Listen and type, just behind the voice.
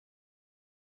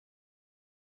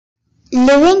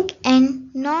Living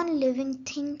and non-living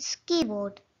things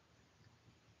keyword.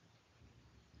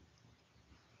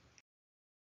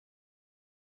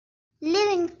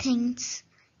 Living things,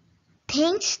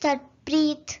 things that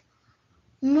breathe,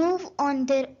 move on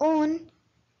their own,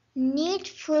 need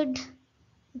food,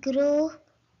 grow,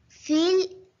 feel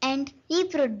and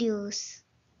reproduce.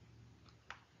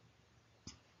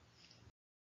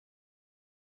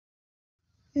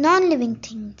 Non-living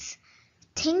things,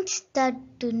 things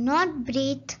that do not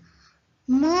breathe,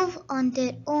 move on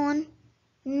their own,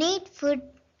 need food,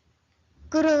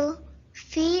 grow,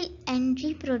 feel and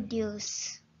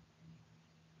reproduce.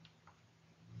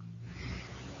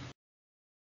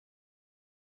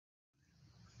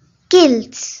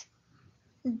 Gills,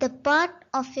 the part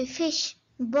of a fish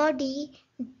body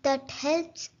that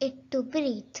helps it to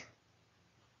breathe.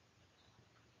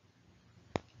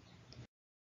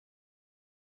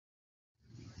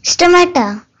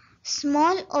 Stomata,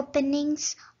 small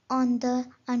openings on the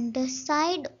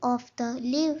underside of the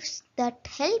leaves that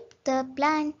help the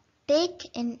plant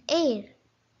take in air.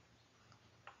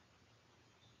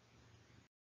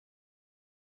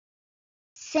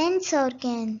 Sense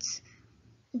organs,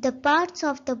 the parts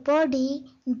of the body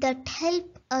that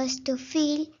help us to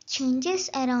feel changes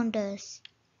around us.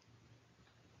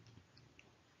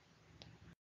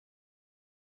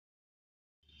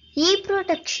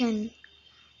 Reproduction,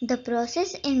 the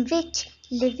process in which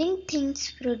living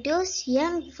things produce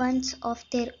young ones of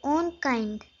their own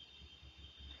kind.